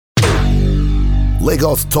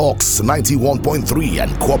Lagos Talks 91.3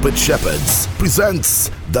 and Corporate Shepherds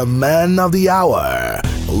presents the Man of the Hour.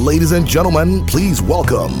 Ladies and gentlemen, please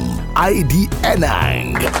welcome ID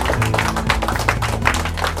Enang.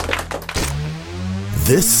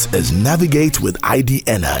 This is Navigate with ID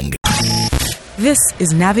Enang. This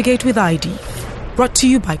is Navigate with ID, brought to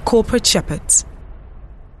you by Corporate Shepherds.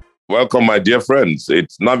 Welcome, my dear friends.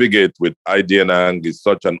 It's Navigate with ID Enang. It's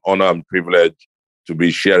such an honor and privilege to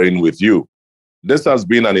be sharing with you. This has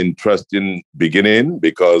been an interesting beginning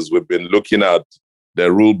because we've been looking at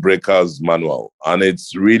the Rule Breakers Manual, and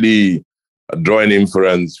it's really drawing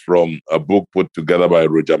inference from a book put together by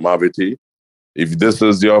Roger Mavity. If this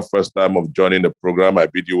is your first time of joining the program, I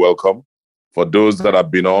bid you welcome. For those that have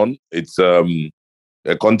been on, it's a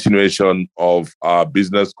continuation of our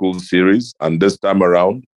business school series, and this time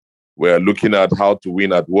around, we're looking at how to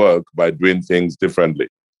win at work by doing things differently.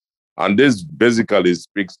 And this basically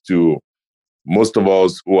speaks to most of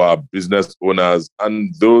us who are business owners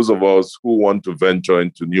and those of us who want to venture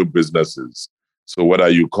into new businesses. So whether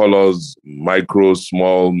you call us micro,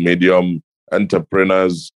 small, medium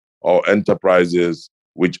entrepreneurs or enterprises,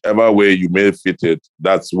 whichever way you may fit it,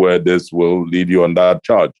 that's where this will lead you on that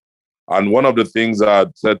charge. And one of the things I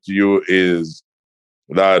said to you is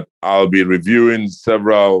that I'll be reviewing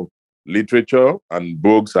several literature and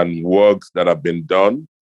books and works that have been done,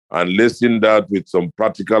 and listing that with some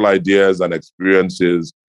practical ideas and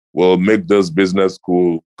experiences will make this business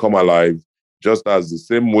school come alive, just as the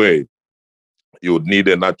same way you would need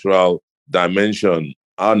a natural dimension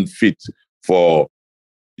and fit for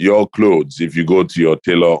your clothes if you go to your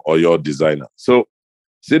tailor or your designer. So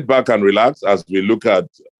sit back and relax as we look at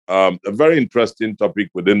a very interesting topic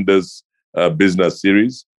within this business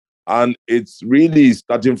series. And it's really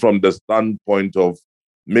starting from the standpoint of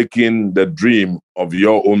making the dream of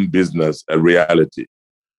your own business a reality.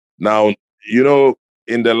 Now, you know,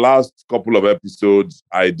 in the last couple of episodes,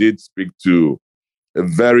 I did speak to a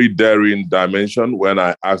very daring dimension when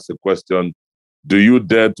I asked the question, do you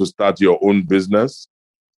dare to start your own business?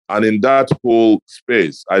 And in that whole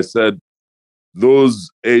space, I said,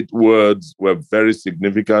 those 8 words were very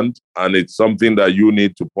significant, and it's something that you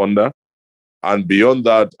need to ponder. And beyond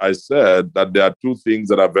that, I said that there are 2 things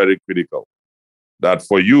that are very critical. That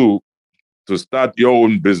for you to start your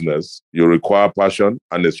own business, you require passion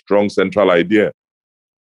and a strong central idea.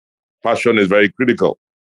 Passion is very critical.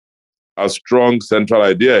 A strong central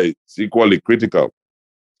idea is equally critical.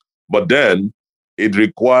 But then it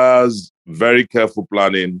requires very careful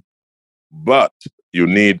planning, but you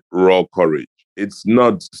need raw courage. It's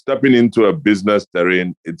not stepping into a business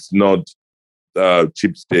terrain. It's not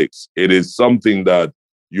cheap stakes. It is something that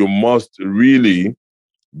you must really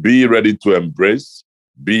be ready to embrace,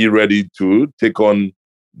 be ready to take on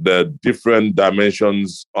the different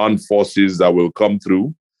dimensions and forces that will come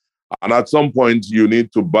through. And at some point, you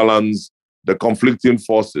need to balance the conflicting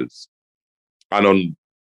forces. And on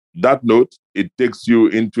that note, it takes you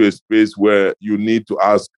into a space where you need to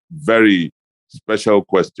ask very special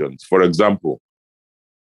questions. For example,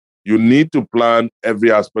 you need to plan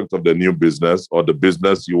every aspect of the new business or the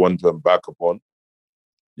business you want to embark upon.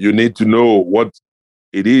 You need to know what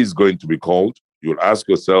it is going to be called. You'll ask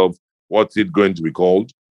yourself, what's it going to be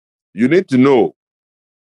called? You need to know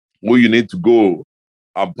who you need to go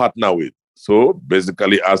and partner with. So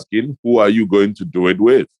basically asking, who are you going to do it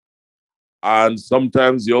with? And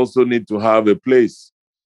sometimes you also need to have a place,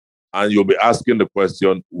 and you'll be asking the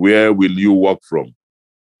question, where will you work from?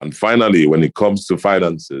 And finally, when it comes to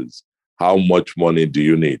finances, how much money do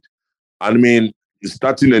you need? I mean,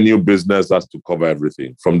 starting a new business has to cover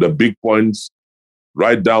everything, from the big points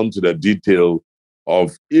right down to the detail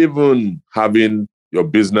of even having your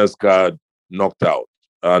business card knocked out,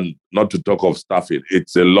 and not to talk of staffing.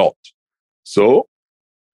 It's a lot. So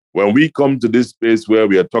when we come to this space where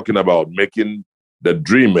we are talking about making the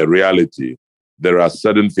dream a reality, there are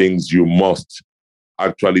certain things you must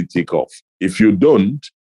actually take off. If you don't,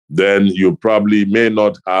 then you probably may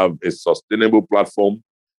not have a sustainable platform,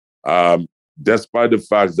 despite the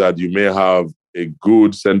fact that you may have a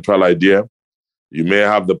good central idea. You may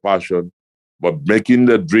have the passion, but making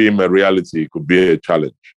the dream a reality could be a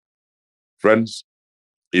challenge. Friends,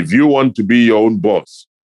 if you want to be your own boss,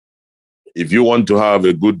 if you want to have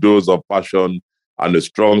a good dose of passion and a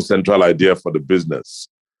strong central idea for the business,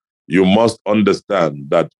 you must understand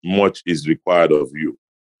that much is required of you.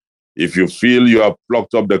 If you feel you have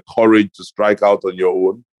plucked up the courage to strike out on your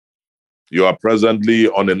own, you are presently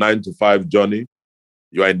on a 9-to-5 journey,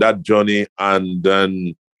 you are in that journey, and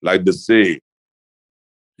then, like they say,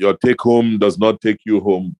 your take home does not take you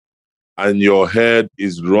home, and your head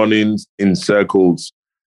is running in circles,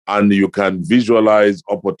 and you can visualize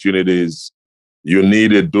opportunities, you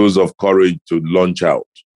need a dose of courage to launch out.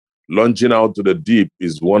 Launching out to the deep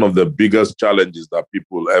is one of the biggest challenges that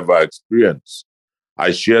people ever experience.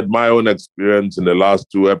 I shared my own experience in the last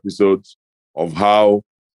 2 episodes of how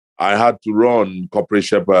I had to run Corporate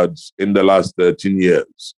Shepherds in the last 13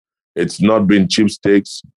 years. It's not been cheap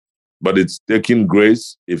stakes, but it's taking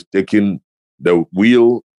grace, it's taking the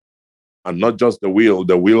wheel, and not just the wheel,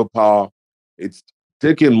 the willpower. It's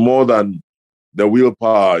taking more than the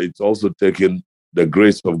willpower, it's also taking the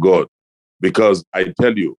grace of God. Because I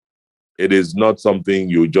tell you, it is not something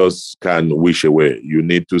you just can wish away. You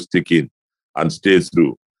need to stick in and stay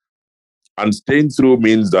through. And staying through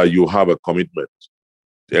means that you have a commitment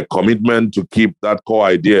to keep that core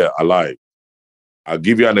idea alive. I'll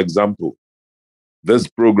give you an example. This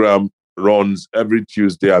program runs every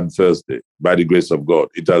Tuesday and Thursday by the grace of God.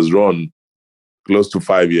 It has run close to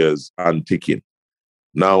 5 years and ticking.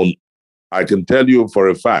 Now, I can tell you for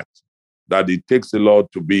a fact that it takes a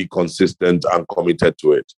lot to be consistent and committed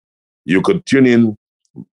to it. You could tune in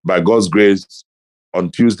by God's grace on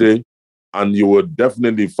Tuesday, and you will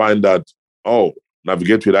definitely find that, oh,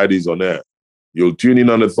 Navigate with ID is on air. You'll tune in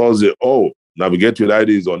on a Thursday, oh, Navigate with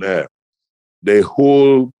ID is on air. The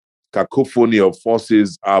whole cacophony of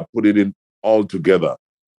forces are putting in all together.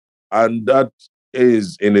 And that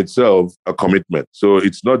is in itself a commitment. So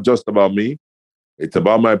it's not just about me. It's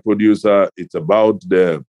about my producer. It's about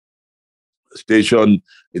the station.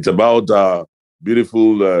 It's about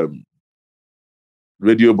beautiful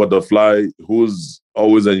Radio Butterfly, who's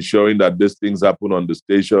always ensuring that these things happen on the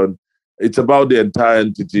station. It's about the entire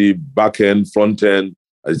entity, back end, front end.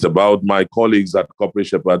 It's about my colleagues at Corporate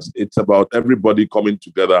Shepherds. It's about everybody coming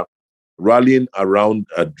together, rallying around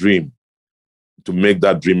a dream to make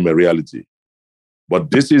that dream a reality.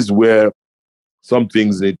 But this is where some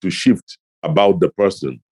things need to shift about the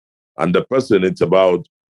person. And the person, it's about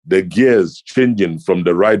the gears changing from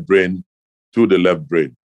the right brain to the left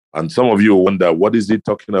brain. And some of you wonder, what is he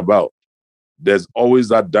talking about? There's always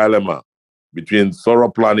that dilemma between thorough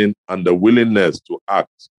planning and the willingness to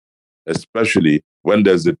act, especially when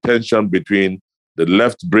there's a tension between the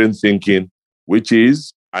left brain thinking, which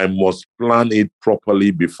is, I must plan it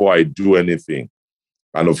properly before I do anything.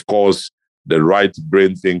 And of course, the right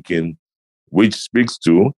brain thinking, which speaks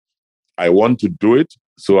to, I want to do it,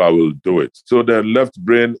 so I will do it. So the left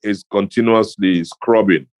brain is continuously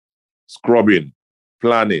scrubbing,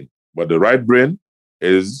 planning. But the right brain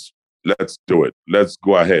is, let's do it. Let's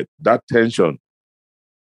go ahead. That tension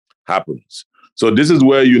happens. So this is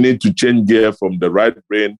where you need to change gear from the right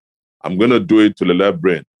brain. I'm going to do it to the left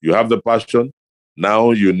brain. You have the passion.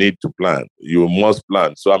 Now you need to plan. You must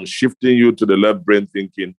plan. So I'm shifting you to the left brain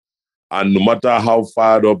thinking. And no matter how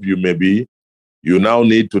fired up you may be, you now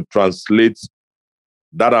need to translate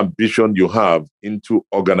that ambition you have into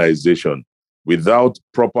organization. Without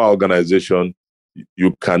proper organization,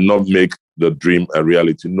 you cannot make the dream a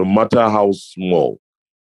reality, no matter how small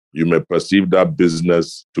you may perceive that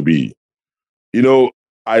business to be. You know,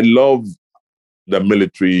 I love the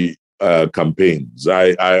military campaigns.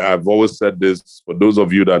 I've always said this, for those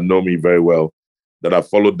of you that know me very well, that have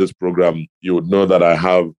followed this program, you would know that I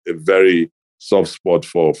have a very soft spot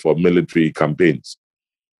for military campaigns.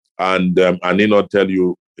 And I need not tell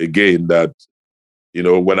you again that, you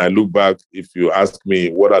know, when I look back, if you ask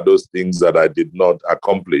me what are those things that I did not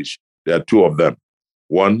accomplish, there are 2 of them.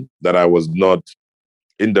 One, that I was not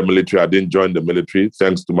in the military. I didn't join the military,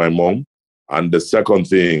 thanks to my mom. And the second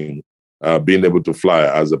thing, being able to fly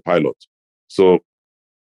as a pilot. So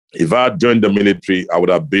if I had joined the military, I would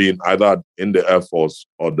have been either in the Air Force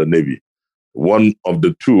or the Navy. One of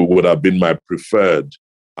the 2 would have been my preferred.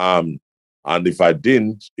 And if I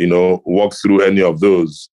didn't, you know, walk through any of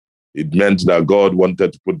those, it meant that God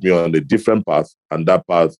wanted to put me on a different path, and that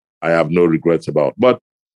path I have no regrets about. But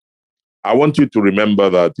I want you to remember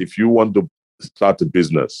that if you want to start a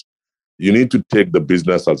business, you need to take the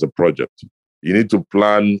business as a project. You need to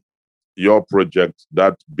plan your project,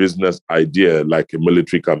 that business idea, like a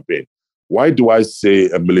military campaign. Why do I say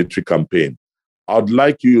a military campaign? I'd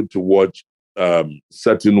like you to watch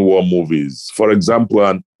certain war movies. For example,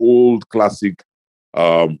 an old classic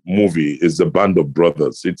movie is The Band of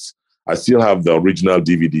Brothers. I still have the original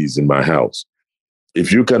DVDs in my house.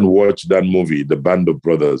 If you can watch that movie, The Band of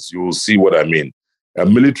Brothers, you will see what I mean. A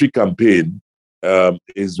military campaign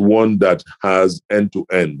is one that has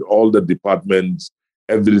end-to-end, all the departments,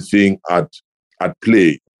 everything at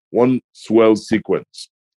play. One swell sequence,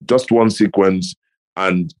 just one sequence,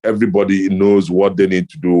 and everybody knows what they need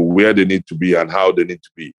to do, where they need to be, and how they need to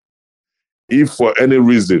be. If for any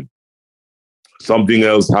reason something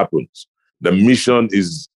else happens, the mission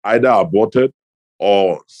is either aborted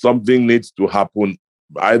or something needs to happen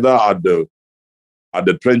either at the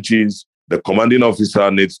trenches, the commanding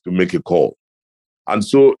officer needs to make a call. And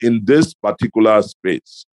so in this particular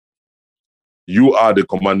space, you are the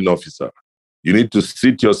commanding officer. You need to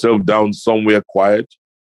sit yourself down somewhere quiet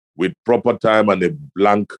with proper time and a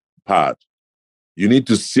blank pad. You need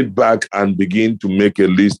to sit back and begin to make a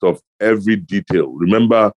list of every detail.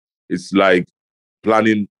 Remember, it's like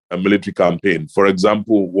planning a military campaign. For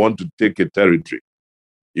example, want to take a territory.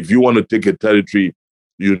 If you want to take a territory,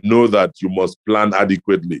 you know that you must plan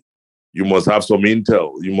adequately. You must have some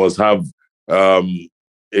intel. You must have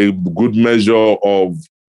a good measure of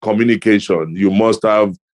communication. You must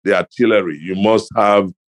have the artillery. You must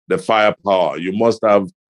have the firepower. You must have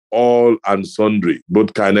all and sundry,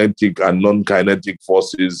 both kinetic and non-kinetic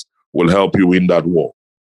forces will help you win that war.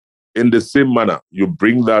 In the same manner, you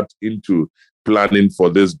bring that into planning for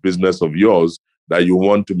this business of yours that you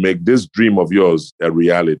want to make this dream of yours a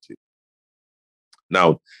reality.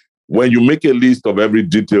 Now, when you make a list of every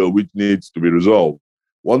detail which needs to be resolved,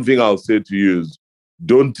 one thing I'll say to you is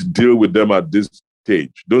don't deal with them at this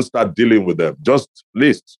stage. Don't start dealing with them. Just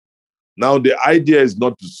list. Now, the idea is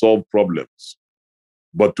not to solve problems,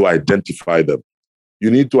 but to identify them.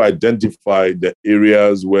 You need to identify the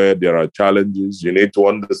areas where there are challenges. You need to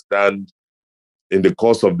understand in the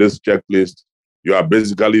course of this checklist, you are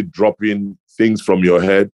basically dropping things from your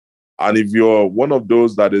head. And if you're one of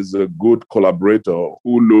those that is a good collaborator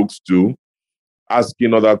who looks to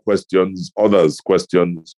asking others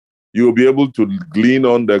questions, you'll be able to glean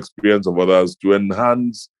on the experience of others to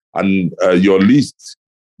enhance your list.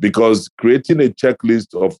 Because creating a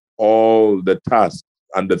checklist of all the tasks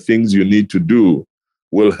and the things you need to do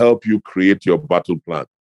will help you create your battle plan.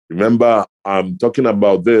 Remember, I'm talking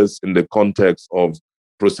about this in the context of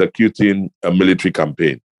prosecuting a military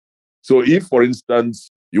campaign. So if, for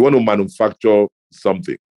instance, you want to manufacture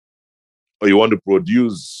something, or you want to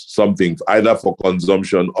produce something either for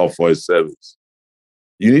consumption or for a service,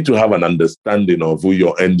 you need to have an understanding of who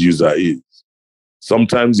your end user is.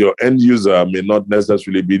 Sometimes your end user may not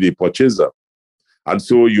necessarily be the purchaser. And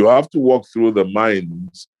so you have to walk through the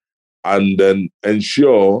minds and then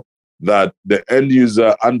ensure that the end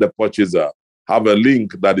user and the purchaser have a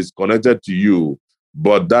link that is connected to you,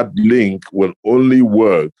 but that link will only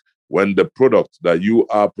work when the product that you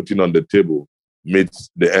are putting on the table meets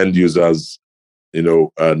the end user's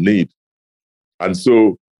need. And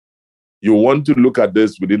so you want to look at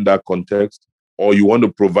this within that context, or you want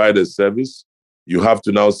to provide a service. You have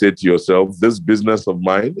to now say to yourself, this business of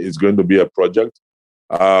mine is going to be a project.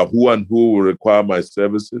 Who and who will require my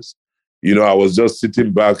services? I was just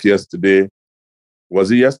sitting back yesterday.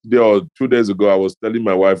 Was it yesterday or 2 days ago? I was telling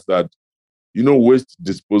my wife that, waste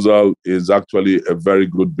disposal is actually a very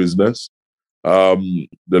good business. The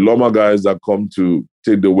Loma guys that come to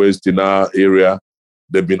take the waste in our area,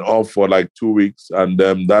 they've been off for like 2 weeks, and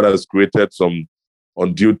that has created some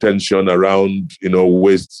undue tension around,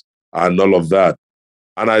 waste and all of that.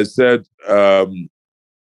 And I said, going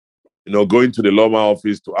to the Loma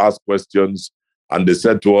office to ask questions, and they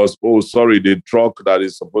said to us, oh, sorry, the truck that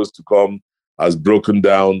is supposed to come has broken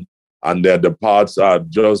down, and the parts are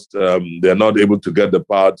just, they're not able to get the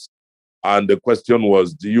parts. And the question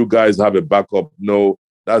was, do you guys have a backup? No,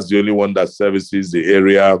 that's the only one that services the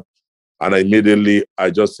area. And immediately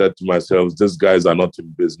I just said to myself, these guys are not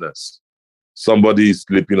in business. Somebody is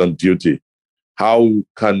sleeping on duty. How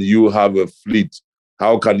can you have a fleet?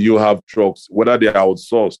 How can you have trucks, whether they are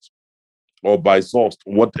outsourced or by sourced,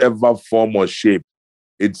 whatever form or shape?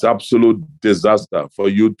 It's absolute disaster for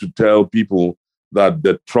you to tell people that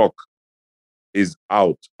the truck is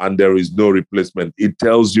out and there is no replacement. It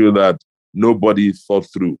tells you that nobody thought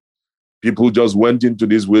through. People just went into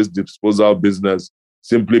this waste disposal business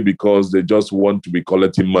simply because they just want to be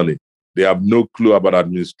collecting money. They have no clue about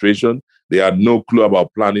administration. They have no clue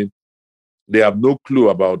about planning. They have no clue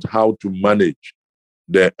about how to manage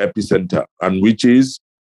the epicenter, and which is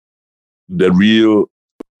the real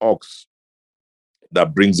ox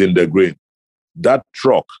that brings in the grain. That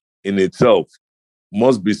truck in itself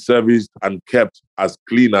must be serviced and kept as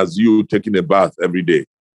clean as you taking a bath every day.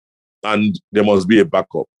 And there must be a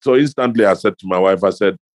backup. So instantly I said to my wife, I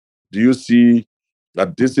said, do you see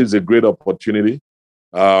that this is a great opportunity?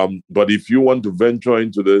 But if you want to venture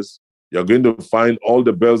into this, you're going to find all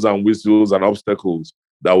the bells and whistles and obstacles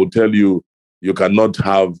that will tell you you cannot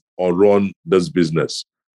have or run this business.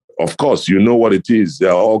 Of course, you know what it is.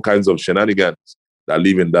 There are all kinds of shenanigans that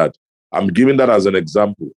live in that. I'm giving that as an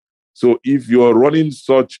example. So if you're running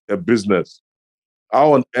such a business,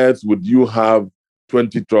 how on earth would you have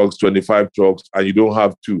 20 trucks, 25 trucks, and you don't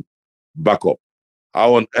have two? backup?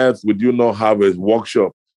 How on earth would you not have a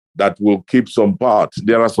workshop that will keep some parts?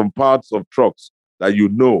 There are some parts of trucks that you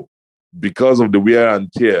know, because of the wear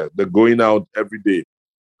and tear, they're going out every day.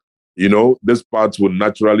 These parts will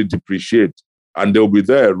naturally depreciate and they'll be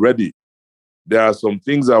there ready. There are some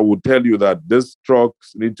things I will tell you that these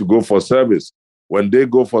trucks need to go for service. When they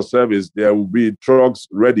go for service, there will be trucks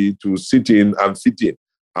ready to sit in and fit in.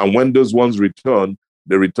 And when those ones return,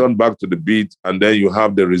 they return back to the beat, and then you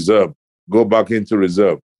have the reserve. Go back into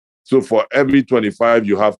reserve. So for every 25,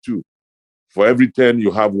 you have 2. For every 10,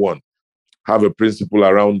 you have 1. Have a principle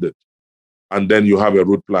around it. And then you have a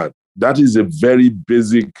route plan. That is a very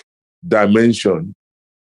basic dimension.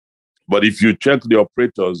 But if you check the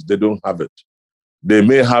operators, they don't have it. They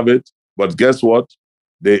may have it, but guess what?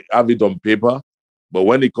 They have it on paper. But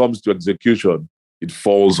when it comes to execution, it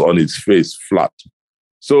falls on its face flat.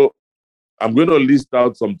 So I'm going to list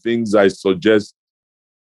out some things I suggest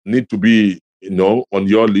need to be, on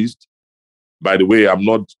your list. By the way, I'm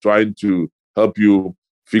not trying to help you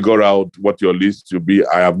figure out what your list should be.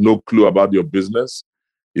 I have no clue about your business.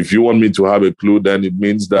 If you want me to have a clue, then it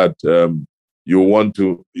means that you want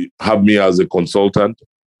to have me as a consultant.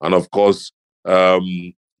 And of course,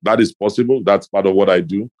 that is possible. That's part of what I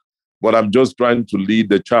do. But I'm just trying to lead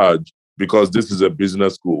the charge because this is a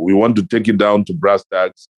business school. We want to take it down to brass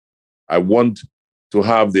tacks. I want to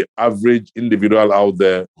have the average individual out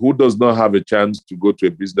there who does not have a chance to go to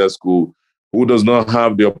a business school, who does not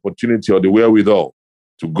have the opportunity or the wherewithal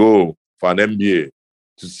to go for an MBA,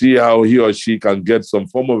 to see how he or she can get some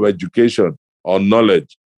form of education or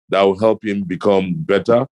knowledge that will help him become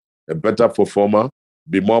better, a better performer,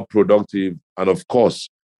 be more productive, and of course,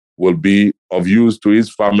 will be of use to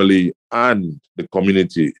his family and the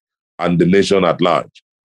community and the nation at large.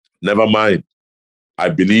 Never mind, I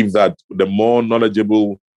believe that the more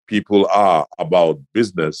knowledgeable people are about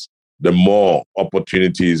business, the more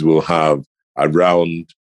opportunities we'll have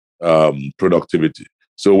around productivity.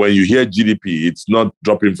 So when you hear GDP, it's not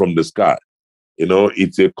dropping from the sky.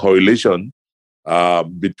 It's a correlation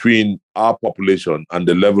between our population and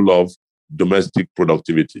the level of domestic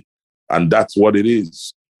productivity. And that's what it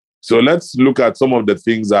is. So let's look at some of the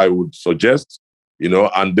things I would suggest,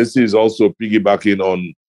 and this is also piggybacking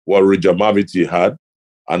on what Rija Maviti had.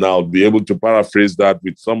 And I'll be able to paraphrase that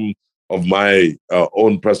with some of my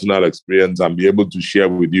own personal experience and be able to share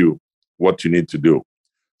with you what you need to do.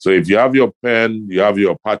 So if you have your pen, you have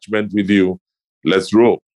your parchment with you, let's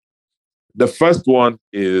roll. The first one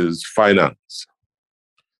is finance.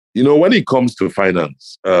 When it comes to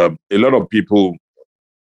finance, a lot of people,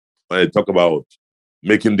 when they talk about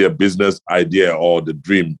making their business idea or the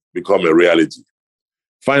dream become a reality,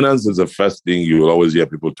 finance is the first thing you will always hear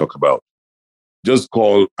people talk about. Just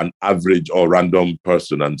call an average or random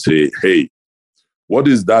person and say, hey, what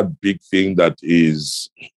is that big thing that is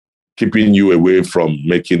keeping you away from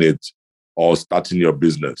making it or starting your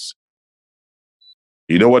business?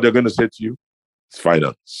 You know what they're going to say to you? It's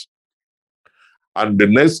finance. And the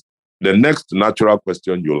next natural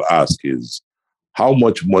question you'll ask is, how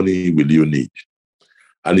much money will you need?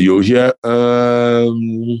 And you'll hear,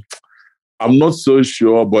 I'm not so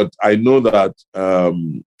sure, but I know that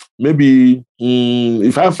maybe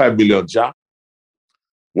if I have 5 million,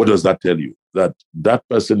 what does that tell you? That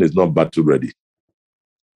person is not battle ready.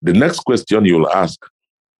 The next question you'll ask,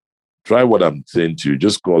 try what I'm saying to you.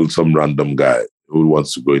 Just call some random guy who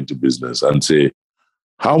wants to go into business and say,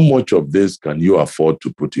 how much of this can you afford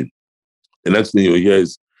to put in? The next thing you'll hear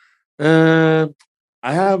is,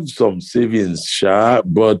 I have some savings,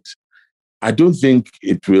 but I don't think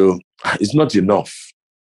it's not enough.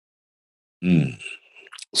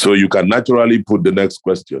 So you can naturally put the next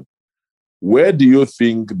question. Where do you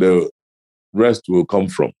think the rest will come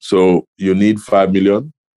from? So you need 5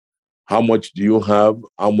 million. How much do you have?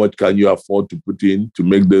 How much can you afford to put in to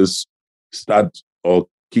make this start or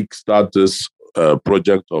kickstart this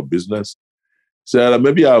project or business? So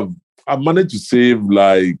maybe I've managed to save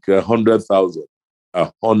like 100,000.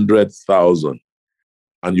 100,000.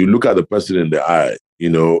 And you look at the person in the eye,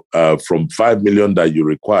 from 5 million that you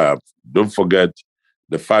require, don't forget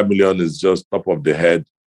the 5 million is just top of the head,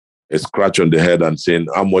 a scratch on the head and saying,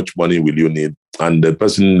 how much money will you need? And the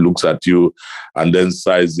person looks at you and then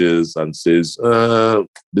sizes and says,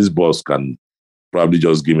 this boss can probably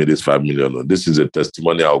just give me this 5 million. This is a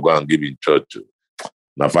testimony I'll go and give in church.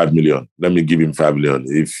 Now 5 million, let me give him 5 million.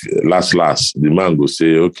 If last, the man will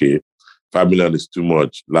say, okay, 5 million is too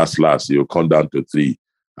much. Last, he'll come down to 3.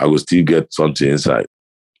 I will still get something inside.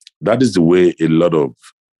 That is the way a lot of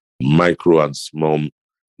micro and small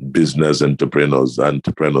business entrepreneurs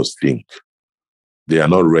think. They are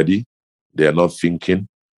not ready. They are not thinking.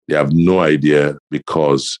 They have no idea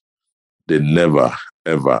because they never,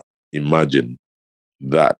 ever imagine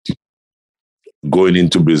that going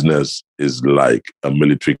into business is like a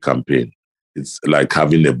military campaign. It's like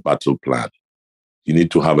having a battle plan. You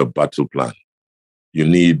need to have a battle plan. You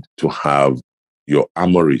need to have your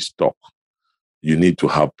armory stock. You need to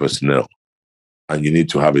have personnel. And you need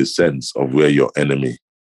to have a sense of where your enemy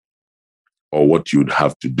or what you'd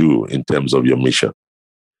have to do in terms of your mission.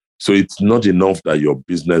 So it's not enough that your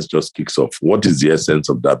business just kicks off. What is the essence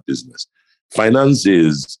of that business? Finance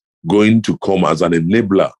is going to come as an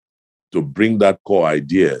enabler to bring that core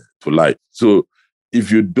idea to life. So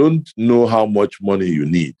if you don't know how much money you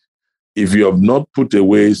need, if you have not put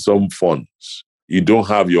away some funds, you don't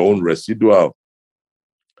have your own residual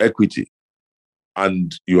equity,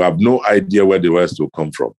 and you have no idea where the rest will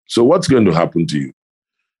come from. So what's going to happen to you?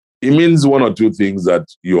 It means one or two things: that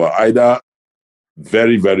you are either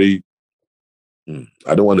very, very,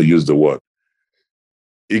 I don't want to use the word,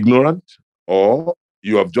 ignorant, or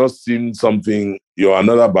you have just seen something, you're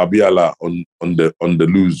another Babiala on the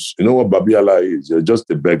loose. You know what Babiala is? You're just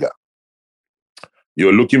a beggar.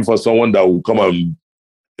 You're looking for someone that will come and,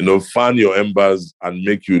 fan your embers and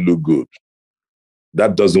make you look good.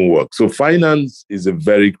 That doesn't work. So finance is a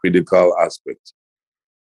very critical aspect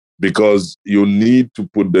because you need to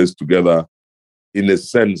put this together in a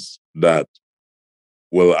sense that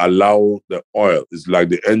will allow the oil. It's like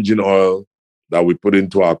the engine oil that we put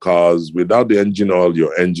into our cars. Without the engine oil,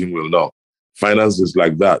 your engine will not. Finance is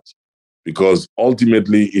like that because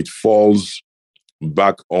ultimately it falls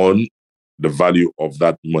back on the value of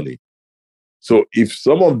that money. So if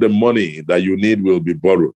some of the money that you need will be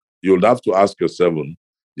borrowed, you'll have to ask yourself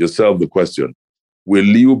the question, will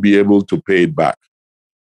you be able to pay it back?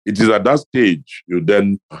 It is at that stage you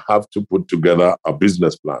then have to put together a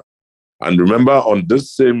business plan. And remember, on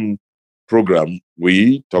this same program,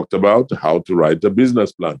 we talked about how to write a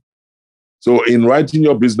business plan. So in writing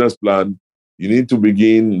your business plan, you need to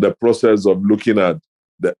begin the process of looking at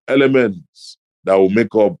the elements that will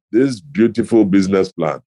make up this beautiful business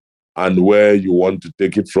plan and where you want to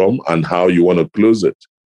take it from and how you want to close it.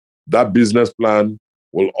 That business plan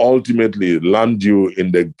will ultimately land you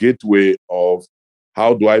in the gateway of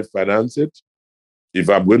how do I finance it? If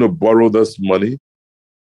I'm going to borrow this money,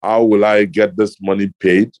 how will I get this money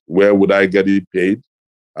paid? Where would I get it paid?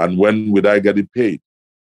 And when would I get it paid?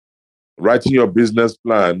 Writing your business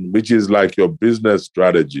plan, which is like your business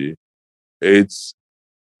strategy, it's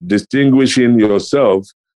distinguishing yourself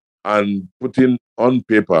and putting on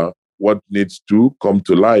paper what needs to come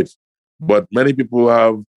to life. But many people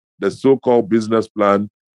have the so-called business plan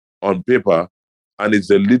on paper, and it's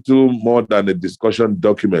a little more than a discussion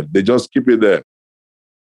document. They just keep it there,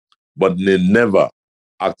 but they never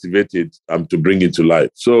activate it to bring it to life.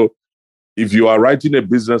 So if you are writing a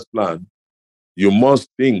business plan, you must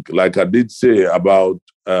think, like I did say about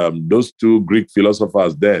those two Greek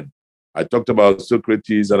philosophers then. I talked about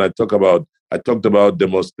Socrates and I talked about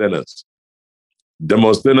Demosthenes.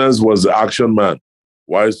 Demosthenes was the action man,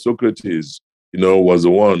 while Socrates, was the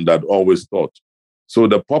one that always thought. So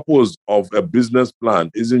the purpose of a business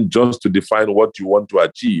plan isn't just to define what you want to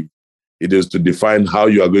achieve. It is to define how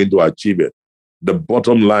you are going to achieve it. The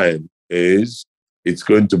bottom line is it's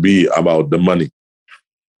going to be about the money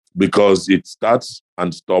because it starts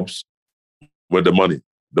and stops with the money.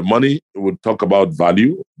 The money will talk about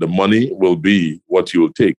value. The money will be what you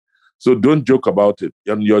will take. So don't joke about it.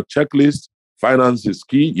 On your checklist, finance is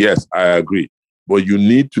key. Yes, I agree. But you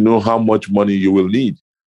need to know how much money you will need.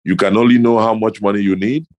 You can only know how much money you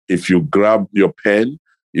need if you grab your pen,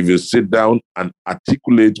 if you sit down and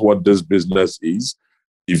articulate what this business is.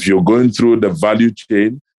 If you're going through the value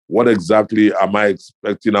chain, what exactly am I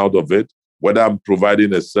expecting out of it? Whether I'm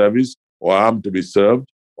providing a service or I'm to be served,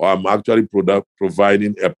 or I'm actually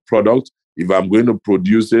providing a product. If I'm going to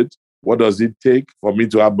produce it, what does it take for me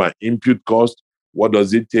to have my input cost? What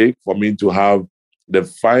does it take for me to have the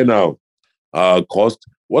final cost?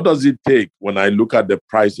 What does it take when I look at the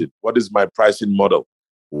pricing? What is my pricing model?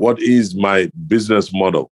 What is my business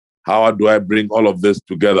model? How do I bring all of this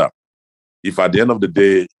together? If at the end of the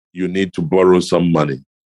day, you need to borrow some money,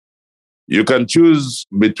 you can choose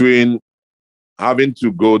between having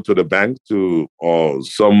to go to the bank or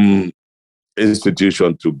some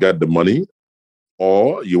institution to get the money,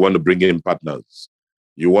 or you want to bring in partners.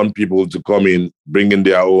 You want people to come in, bring in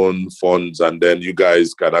their own funds, and then you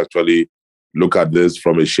guys can actually look at this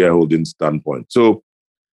from a shareholding standpoint. So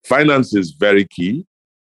finance is very key,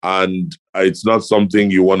 and it's not something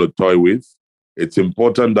you want to toy with. It's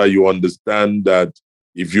important that you understand that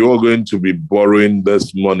if you're going to be borrowing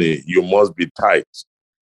this money, you must be tight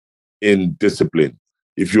in discipline.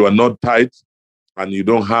 If you are not tight and you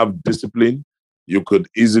don't have discipline, you could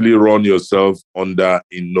easily run yourself under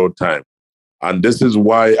in no time. And this is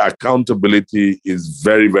why accountability is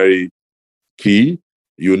very, very key.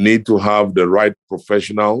 You need to have the right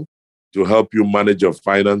professional to help you manage your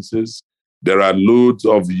finances. There are loads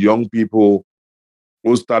of young people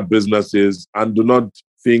who start businesses and do not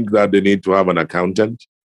think that they need to have an accountant.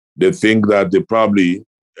 They think that they probably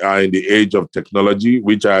are in the age of technology,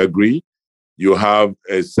 which I agree. You have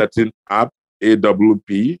a certain app,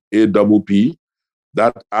 AWP.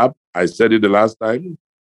 That app, I said it the last time,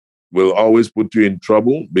 will always put you in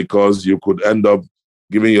trouble because you could end up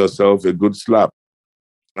giving yourself a good slap.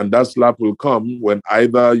 And that slap will come when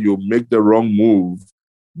either you make the wrong move,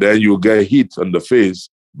 then you get hit on the face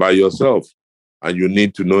by yourself. And you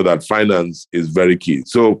need to know that finance is very key.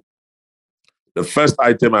 So the first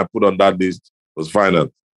item I put on that list was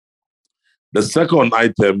finance. The second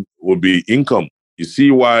item will be income. You see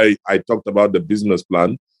why I talked about the business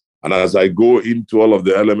plan. And as I go into all of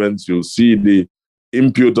the elements, you'll see the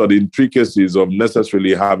input or the intricacies of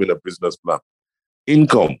necessarily having a business plan.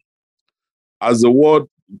 Income. As the word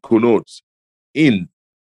connotes,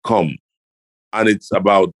 income. And it's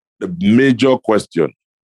about the major question.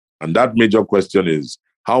 And that major question is,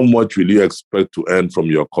 how much will you expect to earn from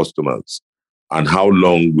your customers? And how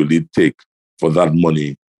long will it take for that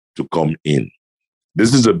money to come in?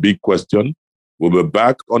 This is a big question. We'll be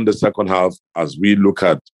back on the second half as we look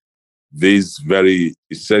at these very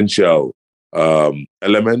essential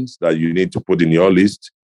elements that you need to put in your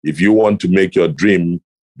list if you want to make your dream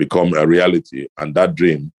become a reality. And that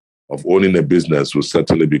dream of owning a business will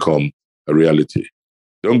certainly become a reality.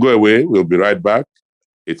 Don't go away. We'll be right back.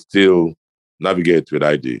 It's still Navigate with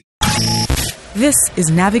ID. This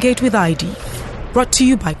is Navigate with ID, brought to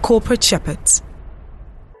you by Corporate Shepherds.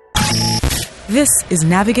 This is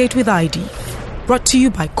Navigate with ID, brought to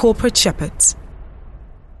you by Corporate Shepherds.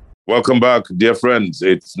 Welcome back, dear friends.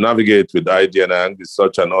 It's Navigate with ID, and it's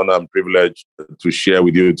such an honor and privilege to share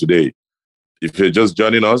with you today. If you're just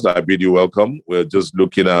joining us, I bid you welcome. We're just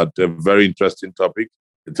looking at a very interesting topic.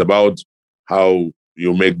 It's about how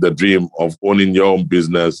you make the dream of owning your own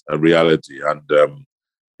business a reality. And,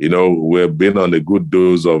 we've been on a good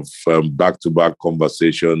dose of back-to-back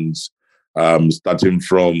conversations, starting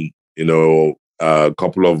from, a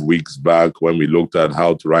couple of weeks back when we looked at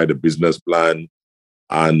how to write a business plan.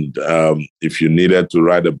 And if you needed to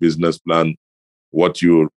write a business plan, what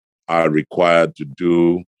you are required to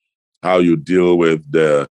do, how you deal with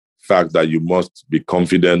the fact that you must be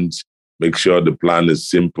confident, make sure the plan is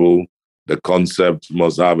simple, the concept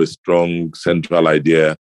must have a strong central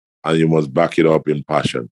idea, and you must back it up in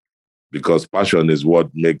passion, because passion is what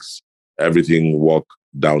makes everything walk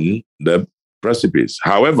down the precipice.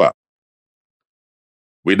 However,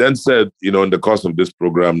 we then said, in the course of this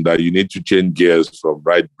program, that you need to change gears from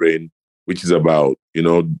right brain, which is about,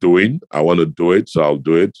 doing. I want to do it, so I'll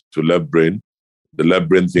do it, to left brain. The left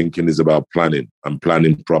brain thinking is about planning and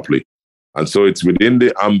planning properly. And so it's within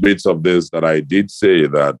the ambits of this that I did say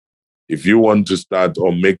that if you want to start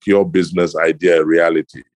or make your business idea a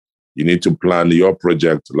reality, you need to plan your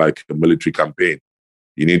project like a military campaign.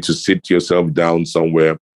 You need to sit yourself down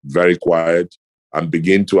somewhere very quiet and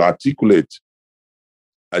begin to articulate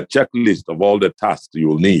a checklist of all the tasks you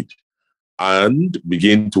will need and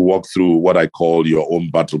begin to walk through what I call your own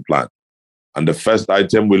battle plan. And the first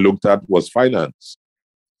item we looked at was finance.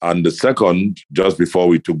 And the second, just before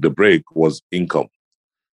we took the break, was income.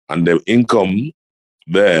 And the income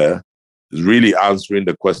there is really answering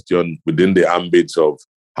the question within the ambits of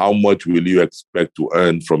how much will you expect to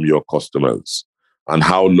earn from your customers and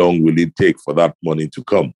how long will it take for that money to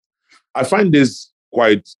come. I find this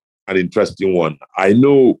quite an interesting one. I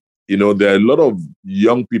know, there are a lot of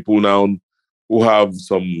young people now who have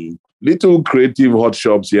some little creative hot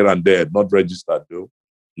shops here and there, not registered though,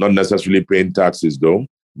 not necessarily paying taxes though,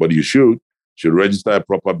 but you should register a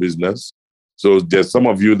proper business. So there's some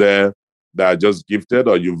of you there that are just gifted,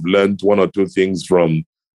 or you've learned one or two things from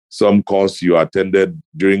some course you attended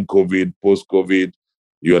during COVID, post-COVID.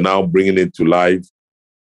 You're now bringing it to life.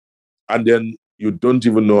 And then you don't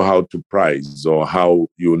even know how to price or how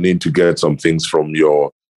you need to get some things from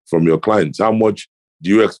your clients. How much do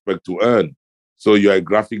you expect to earn? So you're a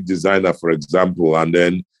graphic designer, for example, and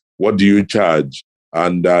then what do you charge?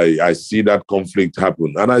 And I see that conflict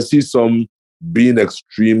happen. And I see some being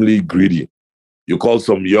extremely greedy. You call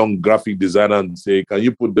some young graphic designer and say, can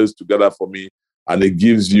you put this together for me? And it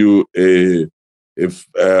gives you a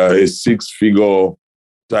six-figure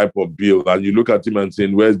type of bill. And you look at him and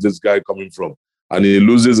saying, where's this guy coming from? And he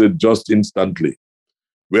loses it just instantly.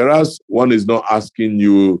 Whereas one is not asking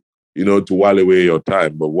you to while away your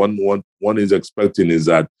time. But one is expecting is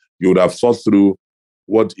that you would have thought through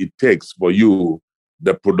what it takes for you,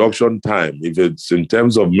 the production time. If it's in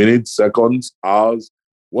terms of minutes, seconds, hours,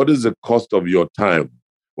 what is the cost of your time?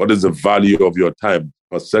 What is the value of your time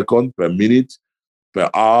per second, per minute, per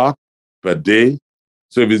hour, per day?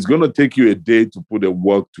 So if it's going to take you a day to put the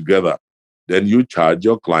work together, then you charge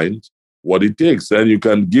your client what it takes. And you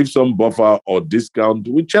can give some buffer or discount,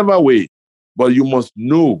 whichever way. But you must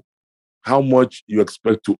know how much you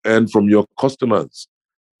expect to earn from your customers.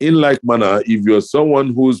 In like manner, if you're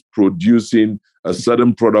someone who's producing a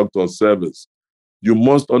certain product or service, you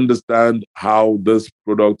must understand how this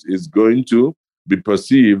product is going to be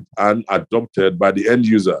perceived and adopted by the end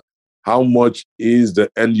user. How much is the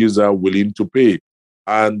end user willing to pay?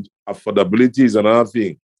 And affordability is another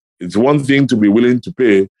thing. It's one thing to be willing to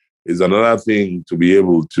pay, it's another thing to be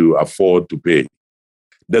able to afford to pay.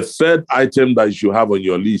 The third item that you should have on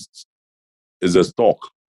your list is a stock.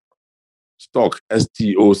 Stock,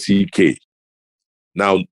 S-T-O-C-K.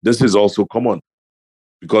 Now, this is also common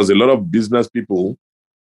because a lot of business people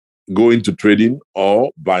go into trading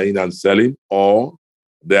or buying and selling, or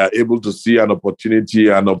they are able to see an opportunity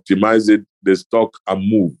and optimize it, the stock, and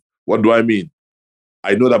move. What do I mean?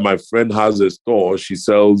 I know that my friend has a store. She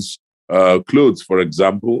sells clothes, for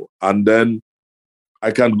example, and then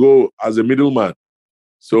I can go as a middleman.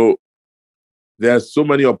 So there are so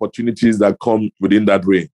many opportunities that come within that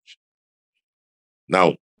range.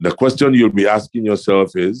 Now, the question you'll be asking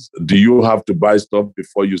yourself is, do you have to buy stuff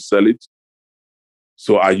before you sell it?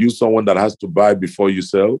 So are you someone that has to buy before you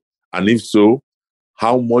sell? And if so,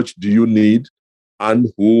 how much do you need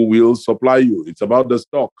and who will supply you? It's about the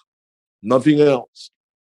stock, nothing else.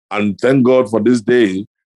 And thank God for this day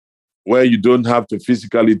where you don't have to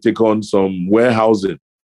physically take on some warehousing.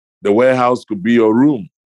 The warehouse could be your room.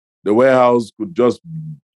 The warehouse could just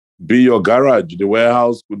be your garage. The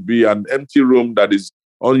warehouse could be an empty room that is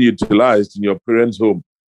unutilized in your parents' home.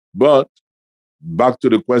 But back to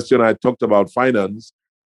the question I talked about finance,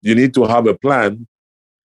 you need to have a plan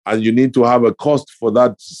and you need to have a cost for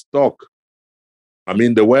that stock. I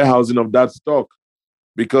mean, the warehousing of that stock,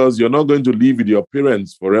 because you're not going to live with your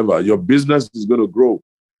parents forever. Your business is going to grow.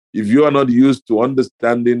 If you are not used to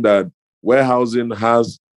understanding that warehousing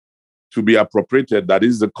has to be appropriated, that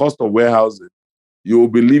is the cost of warehousing, you will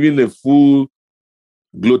be living a full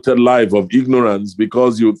bloated life of ignorance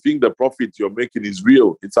because you think the profit you're making is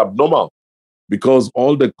real. It's abnormal because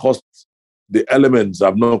all the costs, the elements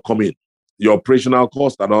have not come in. Your operational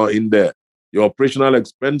costs are not in there. Your operational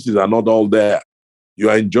expenses are not all there. You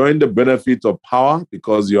are enjoying the benefit of power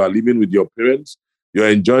because you are living with your parents. You're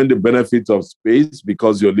enjoying the benefit of space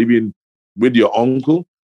because you're living with your uncle.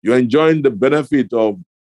 You're enjoying the benefit of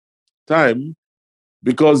time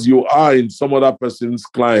because you are in some other person's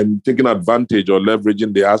client, taking advantage or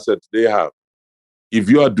leveraging the assets they have. If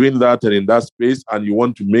you are doing that and in that space and you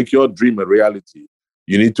want to make your dream a reality,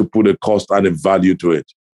 you need to put a cost and a value to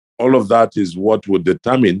it. All of that is what will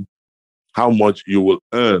determine how much you will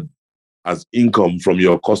earn as income from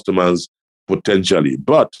your customers potentially.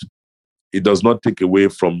 But it does not take away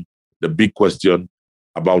from the big question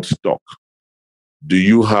about stock. Do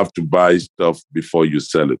you have to buy stuff before you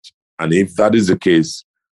sell it? And if that is the case,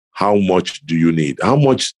 how much do you need? How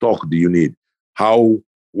much stock do you need? How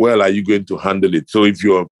well are you going to handle it? So if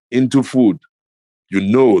you're into food, you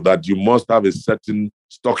know that you must have a certain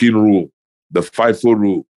stocking rule, the FIFO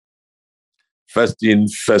rule. First in,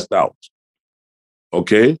 first out.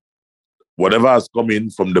 Okay? Whatever has come in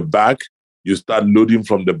from the back, you start loading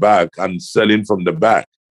from the back and selling from the back.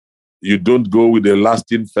 You don't go with the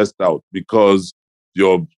last in, first out because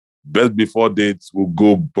your best before dates will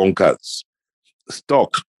go bonkers.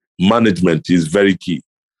 Stock management is very key.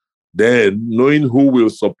 Then knowing who will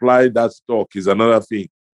supply that stock is another thing.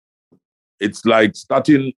 It's like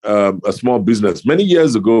starting a small business. Many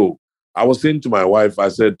years ago, I was saying to my wife, I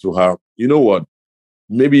said to her, you know what,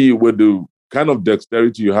 maybe with the kind of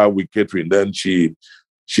dexterity you have with catering, then she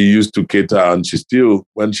used to cater and she still,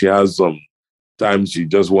 when she has some time, she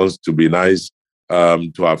just wants to be nice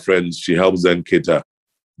to her friends. She helps them cater.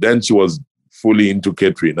 Then she was fully into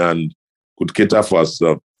catering and could cater for as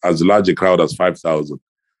large a crowd as 5,000.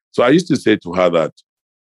 So I used to say to her that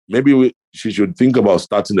maybe she should think about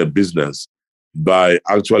starting a business by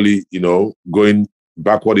actually, going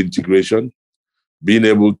backward integration, being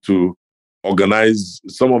able to organize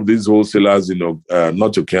some of these wholesalers,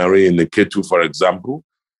 not to carry in the K2, for example,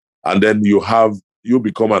 and then you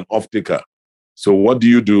become an off-taker. So what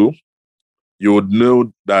do? You would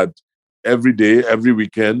know that every day, every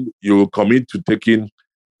weekend, you will commit to taking,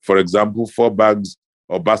 for example, 4 bags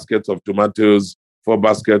or baskets of tomatoes 4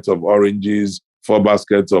 baskets of oranges, 4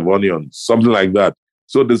 baskets of onions, something like that.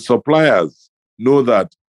 So the suppliers know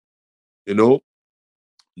that,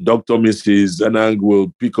 Dr. Mrs. Enang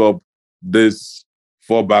will pick up this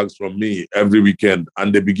 4 bags from me every weekend,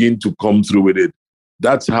 and they begin to come through with it.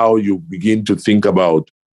 That's how you begin to think about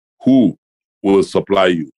who will supply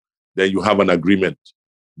you. Then you have an agreement.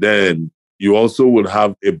 Then you also will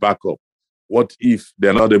have a backup. What if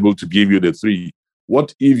they're not able to give you the 3?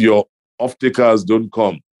 What if your off-takers don't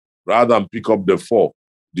come rather than pick up the 4?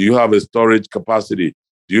 Do you have a storage capacity?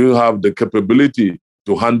 Do you have the capability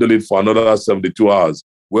to handle it for another 72 hours?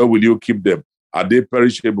 Where will you keep them? Are they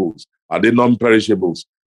perishables? Are they non-perishables?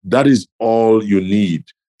 That is all you need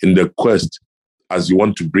in the quest as you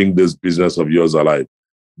want to bring this business of yours alive.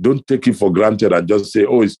 Don't take it for granted and just say,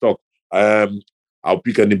 oh, it's stock. I'll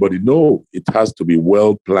pick anybody. No, it has to be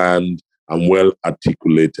well planned and well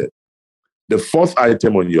articulated. The 4th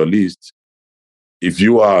item on your list, if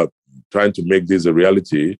you are trying to make this a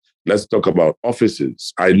reality, let's talk about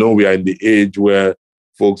offices. I know we are in the age where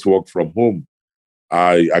folks work from home.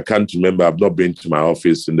 I can't remember. I've not been to my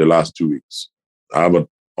office in the last 2 weeks. I have an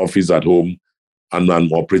office at home and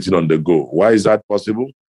I'm operating on the go. Why is that possible?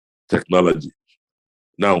 Technology.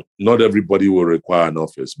 Now, not everybody will require an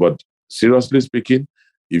office, but seriously speaking,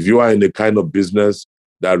 if you are in the kind of business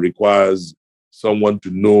that requires someone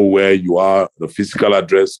to know where you are, the physical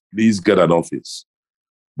address, please get an office.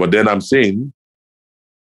 But then I'm saying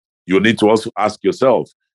you need to also ask yourself,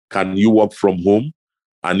 can you work from home?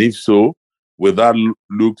 And if so, will that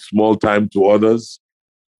look small time to others?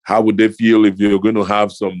 How would they feel if you're going to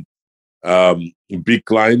have some big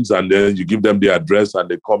clients and then you give them the address and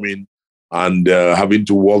they come in and having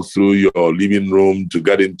to walk through your living room to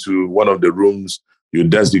get into one of the rooms you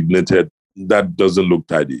designated? That doesn't look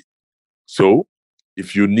tidy. So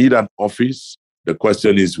if you need an office, the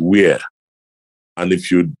question is where? And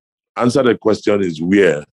if you answer the question is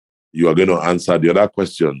where, you are going to answer the other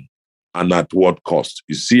question, and at what cost.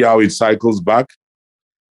 You see how it cycles back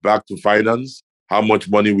to finance? How much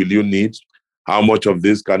money will you need? How much of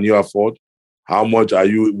this can you afford? How much are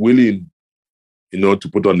you willing, to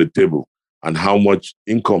put on the table? And how much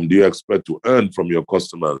income do you expect to earn from your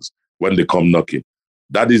customers when they come knocking?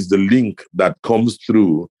 That is the link that comes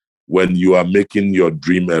through when you are making your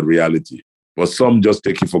dream a reality. But some just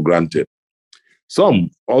take it for granted.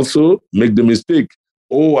 Some also make the mistake.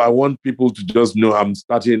 Oh, I want people to just know I'm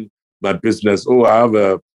starting my business. Oh, I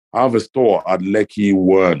have a store at Lekki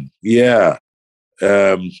 1. Yeah.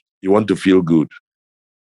 You want to feel good.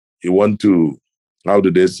 You want to, how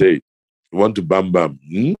do they say it? You want to bam bam.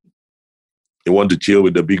 You want to chill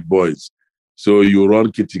with the big boys. So you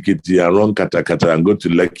run kitty kitty and run kata kata and go to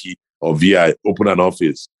Lekki or VI, open an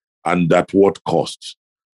office. And at what cost?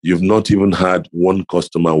 You've not even had one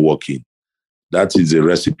customer walk in. That is a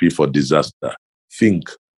recipe for disaster. Think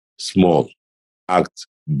small, act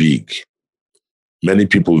big. Many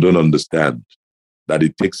people don't understand that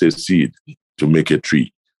it takes a seed to make a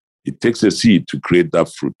tree. It takes a seed to create that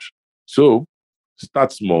fruit. So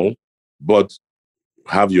start small, but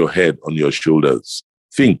have your head on your shoulders.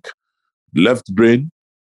 Think. Left brain,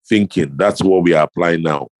 thinking. That's what we are applying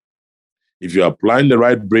now. If you're applying the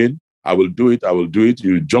right brain, I will do it.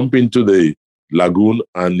 You jump into the lagoon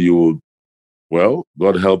and you will, well,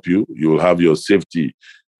 God help you. You will have your safety,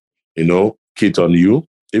 kit on you.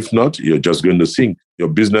 If not, you're just going to sink. Your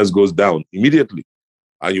business goes down immediately.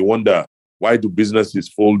 And you wonder, why do businesses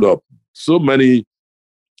fold up? So many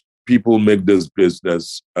people make this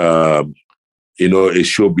business, a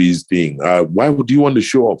showbiz thing. Why would you want to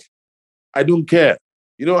show off? I don't care.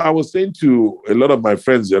 I was saying to a lot of my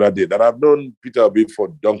friends the other day that I've known Peter Obi for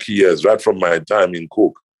donkey years, right from my time in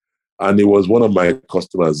Coke. And he was one of my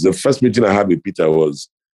customers. The first meeting I had with Peter was,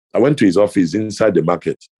 I went to his office inside the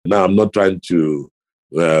market. Now, I'm not trying to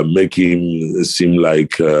make him seem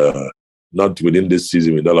like not within this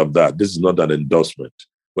season with all of that. This is not an endorsement.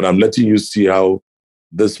 But I'm letting you see how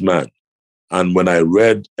this man, and when I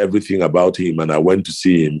read everything about him and I went to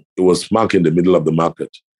see him, it was smack in the middle of the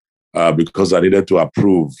market because I needed to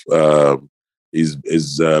approve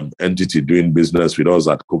his entity doing business with us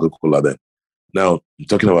at Coca-Cola then. Now, I'm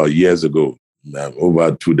talking about years ago,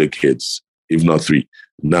 over 2 decades, if not 3.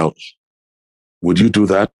 Now, would you do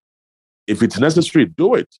that? If it's necessary,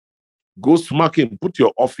 do it. Go smack in, put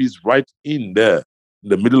your office right in there, in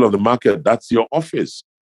the middle of the market. That's your office.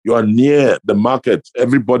 You are near the market.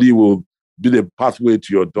 Everybody will do the pathway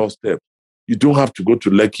to your doorstep. You don't have to go to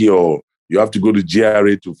Lekki or you have to go to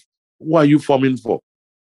GRA to... Who are you forming for?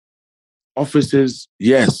 Offices,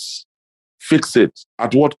 yes. Fix it.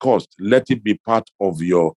 At what cost? Let it be part of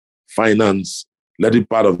your finance. Let it be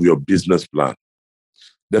part of your business plan.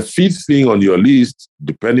 The fifth thing on your list,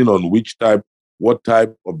 depending on what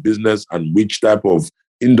type of business and which type of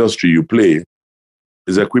industry you play,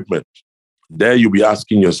 is equipment. There you'll be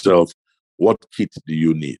asking yourself, what kit do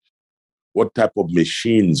you need? What type of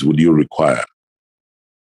machines would you require?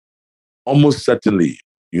 Almost certainly,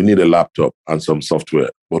 you need a laptop and some software.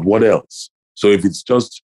 But what else? So if it's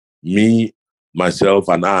just me, myself,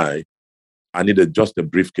 and I need just a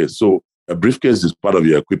briefcase. So a briefcase is part of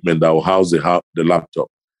your equipment that will house the laptop.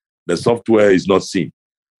 The software is not seen.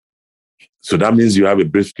 So that means you have a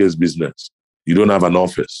briefcase business. You don't have an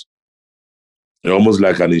office. You're almost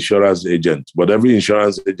like an insurance agent. But every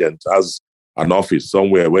insurance agent has an office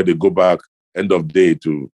somewhere where they go back end of day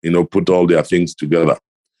to, put all their things together.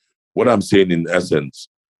 What I'm saying in essence,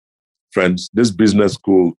 friends, this business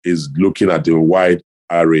school is looking at a wide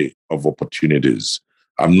array of opportunities.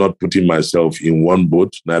 I'm not putting myself in one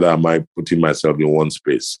boat, neither am I putting myself in one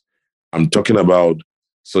space. I'm talking about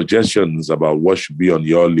suggestions about what should be on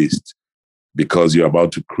your list because you're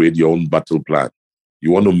about to create your own battle plan.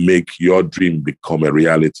 You want to make your dream become a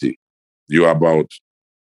reality. You're about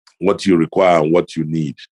what you require and what you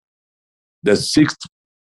need. The sixth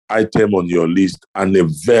item on your list, and a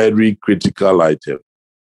very critical item,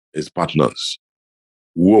 is partners.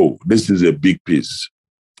 Whoa, this is a big piece.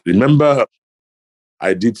 Remember,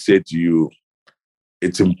 I did say to you,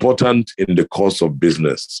 it's important in the course of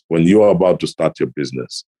business, when you are about to start your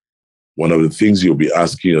business, one of the things you'll be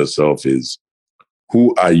asking yourself is,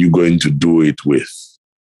 who are you going to do it with?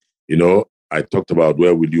 I talked about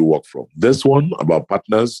where will you work from. This one about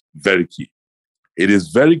partners, very key. It is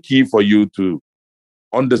very key for you to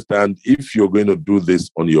understand if you're going to do this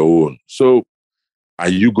on your own. So are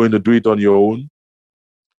you going to do it on your own?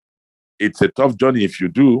 It's a tough journey if you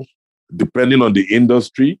do, depending on the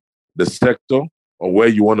industry, the sector, or where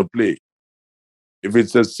you want to play. If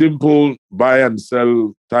it's a simple buy and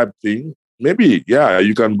sell type thing, maybe, yeah,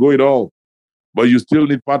 you can go it all. But you still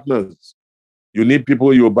need partners. You need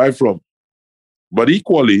people you'll buy from. But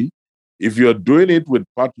equally, if you're doing it with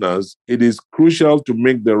partners, it is crucial to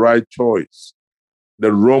make the right choice.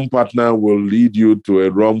 The wrong partner will lead you to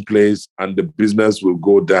a wrong place and the business will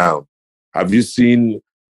go down. Have you seen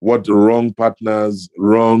what wrong partners,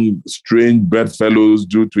 wrong, strange bedfellows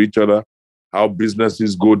do to each other? How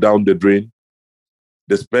businesses go down the drain?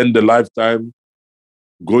 They spend a lifetime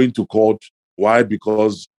going to court. Why?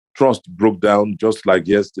 Because trust broke down just like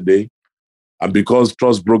yesterday. And because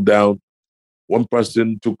trust broke down, one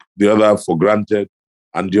person took the other for granted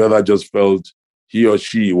and the other just felt he or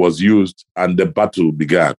she was used and the battle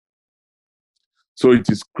began. So it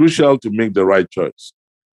is crucial to make the right choice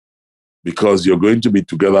because you're going to be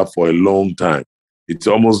together for a long time. It's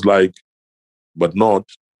almost like, but not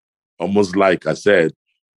almost like I said,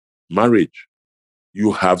 marriage.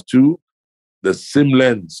 You have to, the same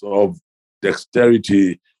lens of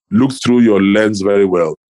dexterity looks through your lens very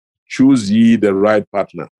well. Choose ye the right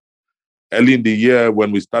partner. Early in the year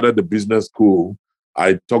when we started the business school,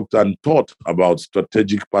 I talked and taught about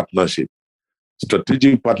strategic partnership.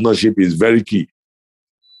 Strategic partnership is very key.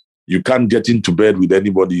 You can't get into bed with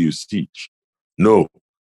anybody you see. No.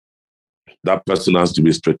 That person has to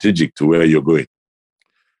be strategic to where you're going.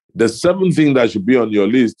 The seventh thing that should be on your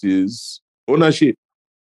list is ownership.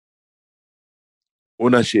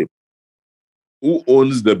 Ownership. Who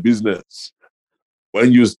owns the business?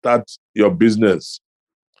 When you start your business,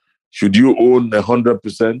 should you own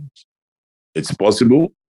 100%? It's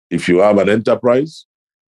possible if you have an enterprise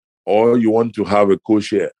or you want to have a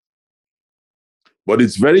co-share. But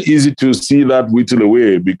it's very easy to see that whittle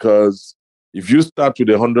away because if you start with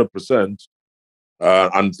 100%,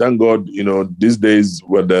 and thank God, these days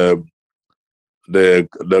where the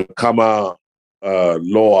Kama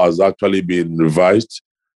law has actually been revised,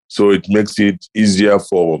 so it makes it easier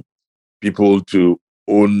for people to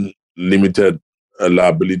own limited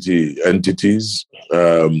liability entities,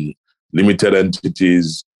 limited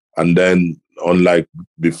entities, and then unlike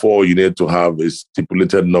before, you need to have a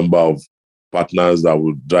stipulated number of partners that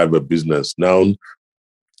will drive a business. Now,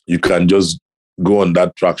 you can just go on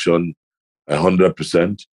that traction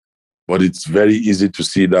 100%, but it's very easy to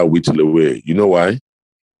see that whittle away. You know why?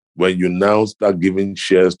 When you now start giving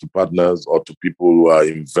shares to partners or to people who are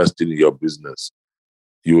investing in your business,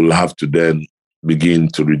 you will have to then begin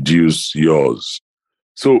to reduce yours.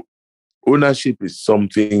 So ownership is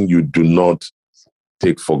something you do not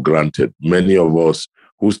take for granted. Many of us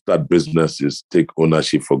who start businesses take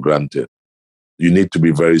ownership for granted. You need to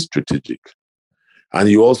be very strategic. And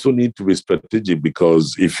you also need to be strategic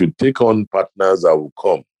because if you take on partners that will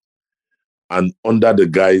come and under the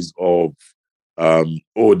guise of,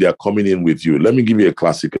 they're coming in with you. Let me give you a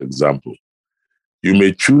classic example. You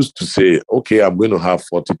may choose to say, okay, I'm going to have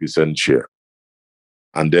 40% share.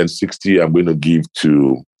 And then 60, I'm going to give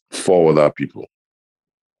to 4 other people.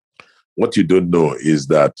 What you don't know is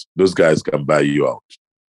that those guys can buy you out.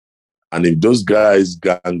 And if those guys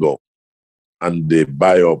gang up and they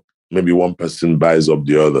buy up, maybe one person buys up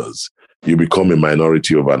the others, you become a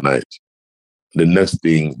minority overnight. The next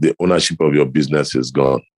thing, the ownership of your business is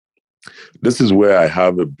gone. This is where I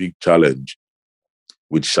have a big challenge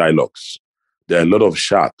with Shylocks. There are a lot of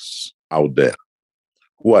sharks out there.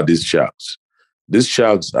 Who are these sharks? These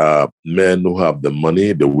sharks are men who have the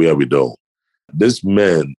money, the wherewithal. These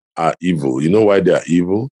men are evil. You know why they are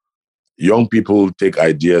evil? Young people take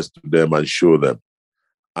ideas to them and show them.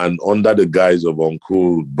 And under the guise of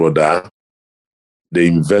uncle, brother, they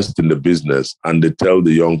invest in the business and they tell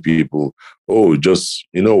the young people, oh, just,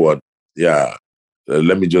 you know what? Yeah,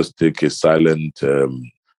 let me just take a silent,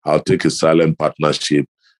 I'll take a silent partnership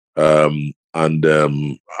and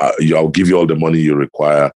I'll give you all the money you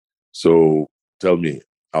require. So tell me,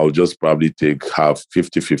 I'll just probably take half,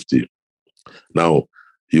 50-50. Now,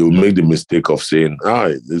 he'll make the mistake of saying,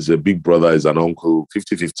 there's a big brother, is an uncle,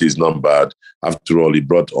 50-50 is not bad. After all, he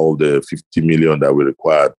brought all the 50 million that we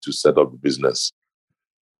required to set up the business.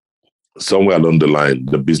 Somewhere along the line,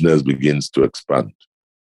 the business begins to expand.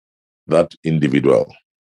 That individual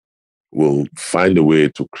will find a way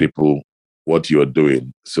to cripple what you're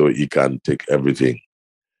doing so he can take everything.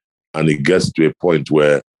 And it gets to a point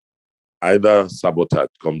where either sabotage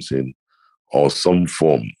comes in or some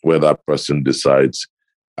form where that person decides,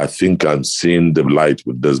 I think I'm seeing the light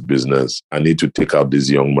with this business. I need to take out this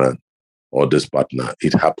young man or this partner.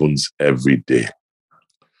 It happens every day.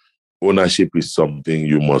 Ownership is something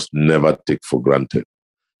you must never take for granted.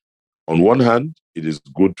 On one hand, it is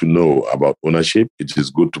good to know about ownership. It is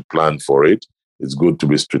good to plan for it. It's good to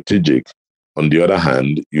be strategic. On the other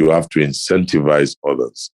hand, you have to incentivize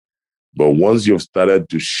others. But once you've started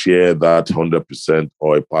to share that 100%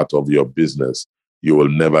 or a part of your business, you will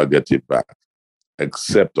never get it back.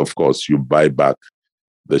 Except, of course, you buy back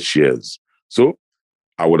the shares. So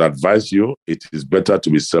I would advise you, it is better to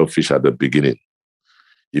be selfish at the beginning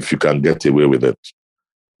if you can get away with it.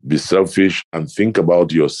 Be selfish and think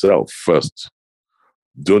about yourself first.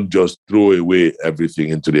 Don't just throw away everything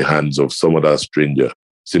into the hands of some other stranger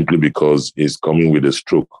simply because he's coming with a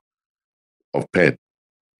stroke of pen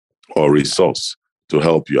or resource to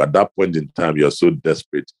help you. At that point in time, you're so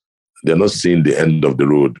desperate. They're not seeing the end of the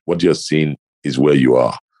road. What you're seeing is where you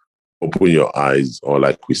are. Open your eyes, or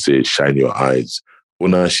like we say, shine your eyes.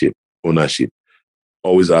 Ownership.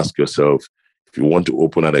 Always ask yourself, if you want to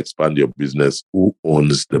open and expand your business, who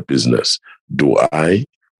owns the business? Do I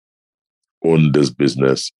own this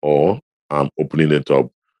business, or I'm opening it up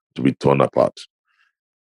to be torn apart?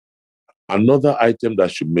 Another item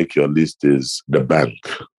that should make your list is the bank.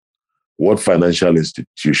 What financial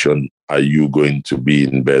institution are you going to be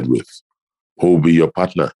in bed with? Who will be your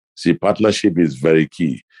partner? See, partnership is very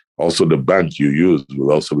key. Also, the bank you use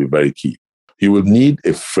will also be very key. You will need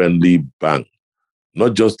a friendly bank,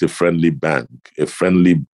 not just a friendly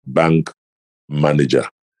bank manager.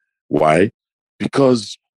 Why?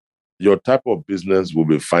 Because your type of business will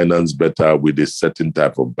be financed better with a certain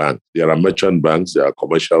type of bank. There are merchant banks, there are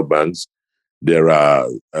commercial banks, there are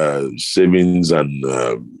savings and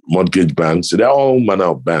mortgage banks. There are all manner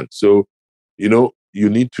of banks. So, you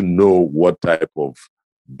need to know what type of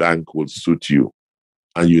bank will suit you.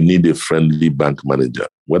 And you need a friendly bank manager,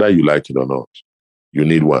 whether you like it or not. You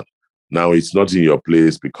need one. Now, it's not in your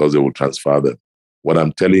place because they will transfer them. What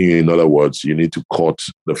I'm telling you, in other words, you need to court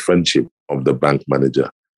the friendship of the bank manager.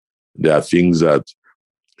 There are things that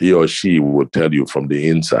he or she will tell you from the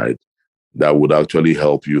inside that would actually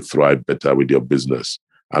help you thrive better with your business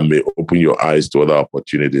and may open your eyes to other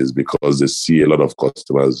opportunities because they see a lot of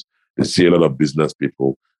customers, they see a lot of business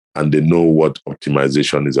people, and they know what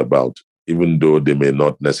optimization is about, even though they may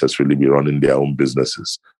not necessarily be running their own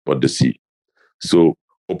businesses, but they see. So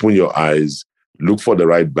open your eyes, look for the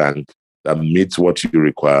right bank that meets what you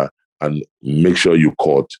require, and make sure you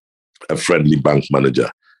court a friendly bank manager.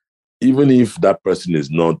 Even if that person is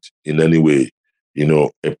not in any way,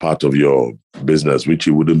 a part of your business, which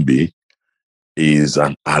he wouldn't be, is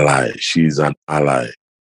an ally. She's an ally,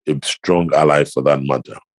 a strong ally for that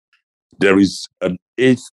matter. There is an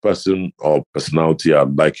 8th person or personality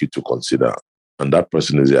I'd like you to consider, and that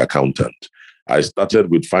person is the accountant. I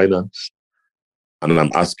started with finance, and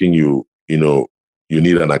I'm asking you, you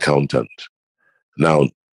need an accountant. Now,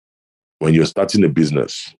 when you're starting a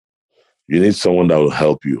business, you need someone that will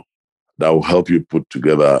help you put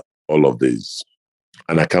together all of these.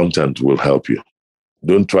 An accountant will help you.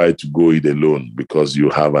 Don't try to go it alone because you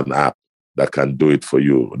have an app that can do it for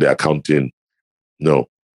you. The accounting, no.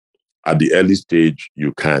 At the early stage,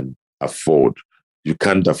 you can afford. You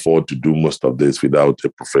can't afford to do most of this without a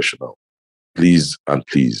professional. Please and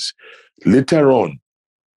please. Later on,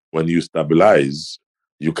 when you stabilize,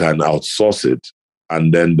 you can outsource it,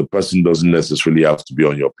 and then the person doesn't necessarily have to be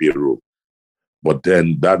on your payroll. But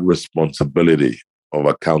then that responsibility of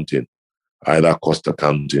accounting, either cost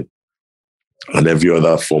accounting and every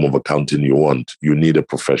other form of accounting you want, you need a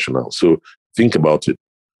professional. So think about it.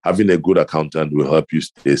 Having a good accountant will help you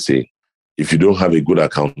stay sane. If you don't have a good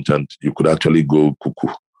accountant, you could actually go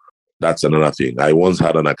cuckoo. That's another thing. I once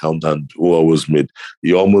had an accountant who almost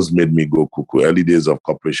made me go cuckoo. Early days of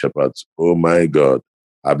Corporate Shepherds. Oh my God,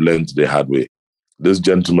 I've learned the hard way. This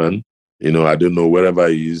gentleman, I don't know, wherever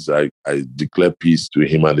he is, I declare peace to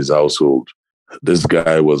him and his household. This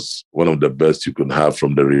guy was one of the best you could have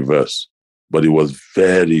from the reverse, but he was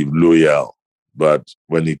very loyal. But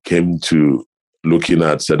when it came to looking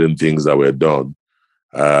at certain things that were done,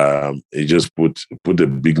 he just put a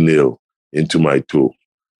big nail into my toe.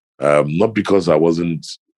 Not because I wasn't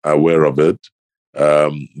aware of it,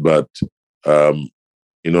 but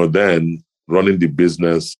then running the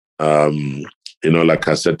business, like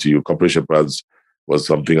I said to you, Corporate Shepherds was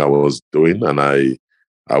something I was doing, and I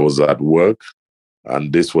was at work,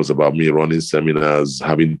 and this was about me running seminars,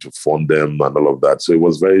 having to fund them and all of that. So it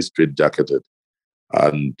was very straitjacketed.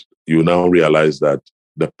 And you now realize that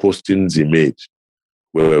the postings he made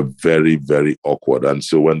were very, very awkward. And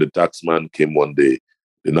so when the taxman came one day,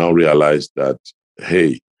 they now realized that,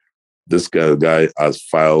 hey, this guy has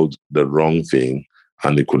filed the wrong thing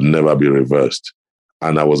and it could never be reversed.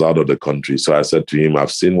 And I was out of the country. So I said to him,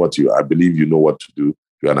 I've seen I believe you know what to do.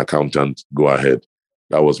 You're an accountant, go ahead.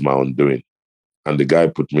 That was my undoing. And the guy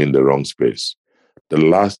put me in the wrong space. The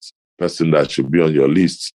last person that should be on your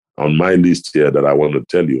list, on my list here that I want to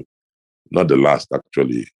tell you, not the last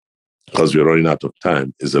actually, because we're running out of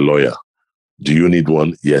time, is a lawyer. Do you need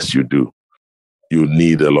one? Yes, you do. You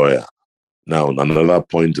need a lawyer. Now, another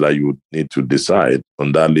point that you need to decide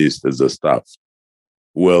on that list is the staff.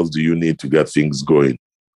 Who else do you need to get things going?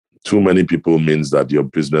 Too many people means that your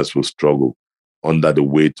business will struggle under the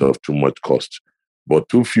weight of too much cost. But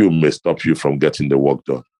too few may stop you from getting the work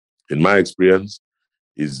done. In my experience,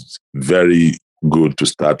 it's very good to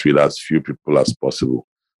start with as few people as possible,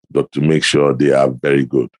 but to make sure they are very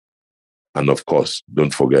good. And of course,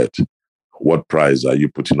 don't forget, what price are you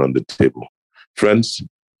putting on the table? Friends,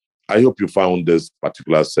 I hope you found this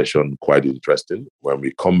particular session quite interesting. When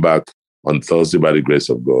we come back on Thursday, by the grace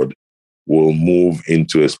of God, we'll move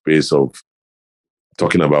into a space of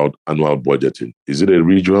talking about annual budgeting. Is it a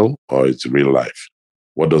ritual or it's real life?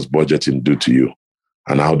 What does budgeting do to you?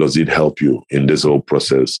 And how does it help you in this whole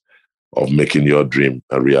process of making your dream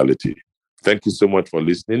a reality? Thank you so much for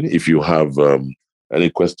listening. If you have any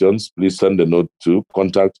questions, please send a note to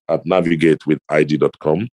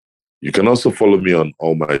contact@navigatewithid.com. You can also follow me on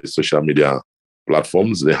all my social media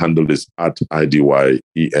platforms. The handle is @IDYENANG.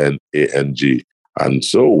 And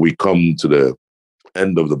so we come to the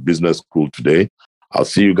end of the business school today. I'll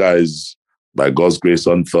see you guys by God's grace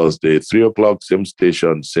on Thursday, 3:00, same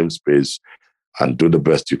station, same space, and do the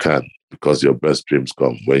best you can because your best dreams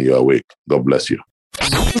come when you're awake. God bless you.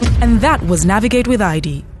 And that was Navigate with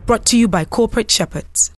ID, brought to you by Corporate Shepherds.